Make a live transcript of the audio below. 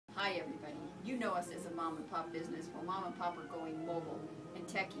You know us as a mom and pop business. Well, mom and pop are going mobile and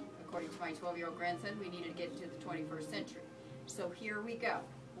techie. According to my 12-year-old grandson, we needed to get into the 21st century. So here we go.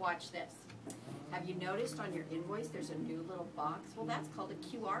 Watch this. Have you noticed on your invoice there's a new little box? Well, that's called a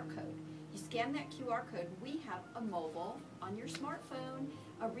QR code. You scan that QR code, we have a mobile on your smartphone,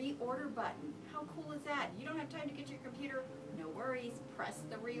 a reorder button. How cool is that? You don't have time to get to your computer? No worries, press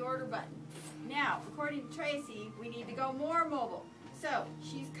the reorder button. Now, according to Tracy, we need to go more mobile. So,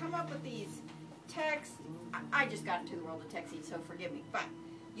 she's come up with these text. I just got into the world of texting, so forgive me. But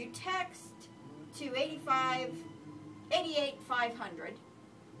you text to 88500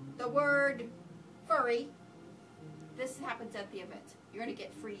 the word furry. This happens at the event. You're going to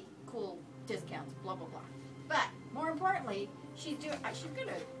get free, cool discounts, blah, blah, blah. But more importantly, she's gonna, I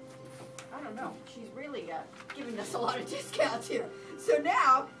don't know, she's really giving us a lot of discounts here. So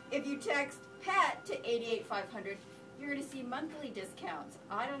now, if you text pet to 88500, you're going to see monthly discounts.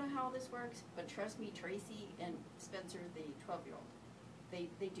 I don't know how this works, but trust me, Tracy and Spencer, the 12-year-old, they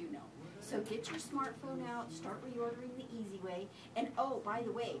do know. So get your smartphone out, start reordering the easy way. And oh, by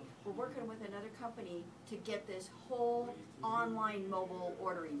the way, we're working with another company to get this whole online mobile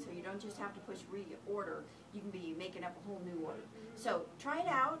ordering. So you don't just have to push reorder, you can be making up a whole new order. So try it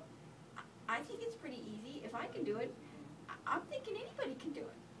out. I think it's pretty easy. If I can do it, I'm thinking anybody can do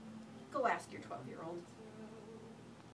it. Go ask your 12-year-old.